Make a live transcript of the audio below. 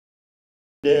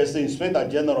As the Inspector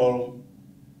General,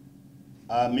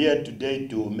 I'm here today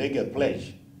to make a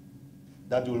pledge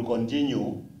that will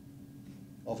continue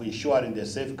of ensuring the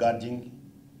safeguarding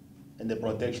and the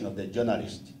protection of the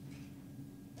journalist,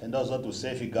 and also to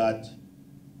safeguard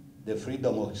the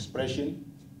freedom of expression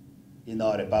in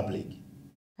our republic.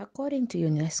 According to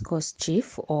UNESCO's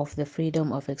Chief of the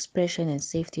Freedom of Expression and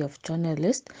Safety of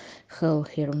Journalists,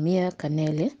 Jeremiah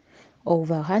Kanele,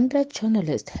 over 100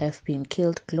 journalists have been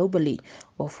killed globally,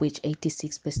 of which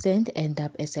 86% end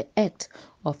up as an act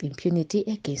of impunity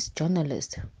against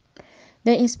journalists.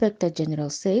 The Inspector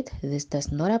General said this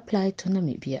does not apply to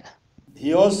Namibia.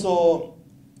 He also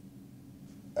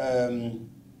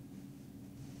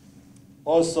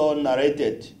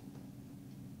narrated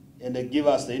and gave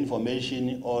us the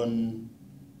information on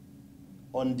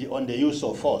the use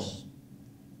of force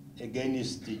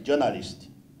against the journalists,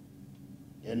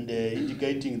 and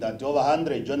indicating that over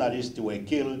 100 journalists were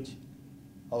killed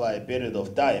over a period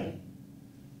of time.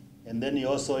 And then he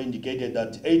also indicated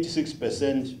that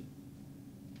 86%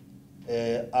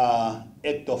 are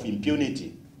act of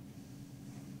impunity,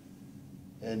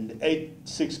 and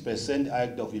 86%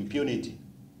 act of impunity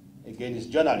against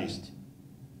journalists.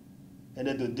 And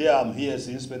then today I'm here as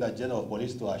Inspector General of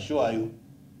Police to assure you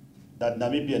that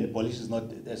Namibian Police is not,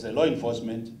 as a law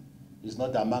enforcement, is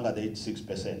not among the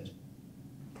 86%.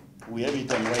 We have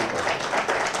it on record.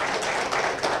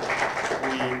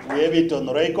 We have it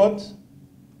on record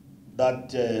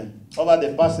that over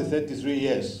the past 33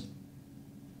 years,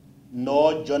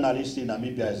 no journalist in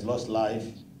Namibia has lost life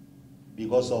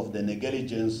because of the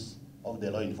negligence of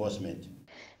the law enforcement.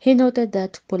 He noted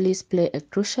that police play a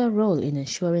crucial role in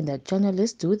ensuring that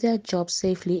journalists do their job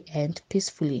safely and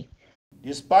peacefully.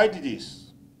 Despite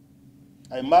this,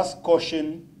 I must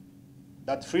caution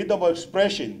that freedom of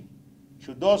expression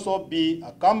should also be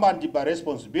accompanied by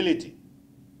responsibility,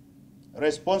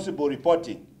 responsible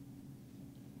reporting.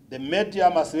 The media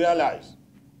must realize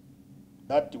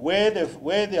that where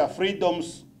their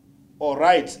freedoms or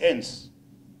rights ends,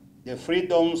 the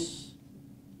freedoms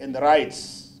and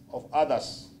rights of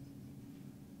others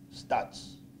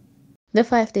starts. The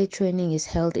 5-day training is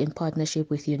held in partnership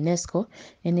with UNESCO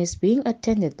and is being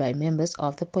attended by members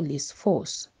of the police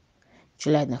force.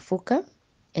 Juliana Fuka,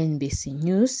 NBC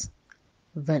News,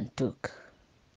 Windhoek.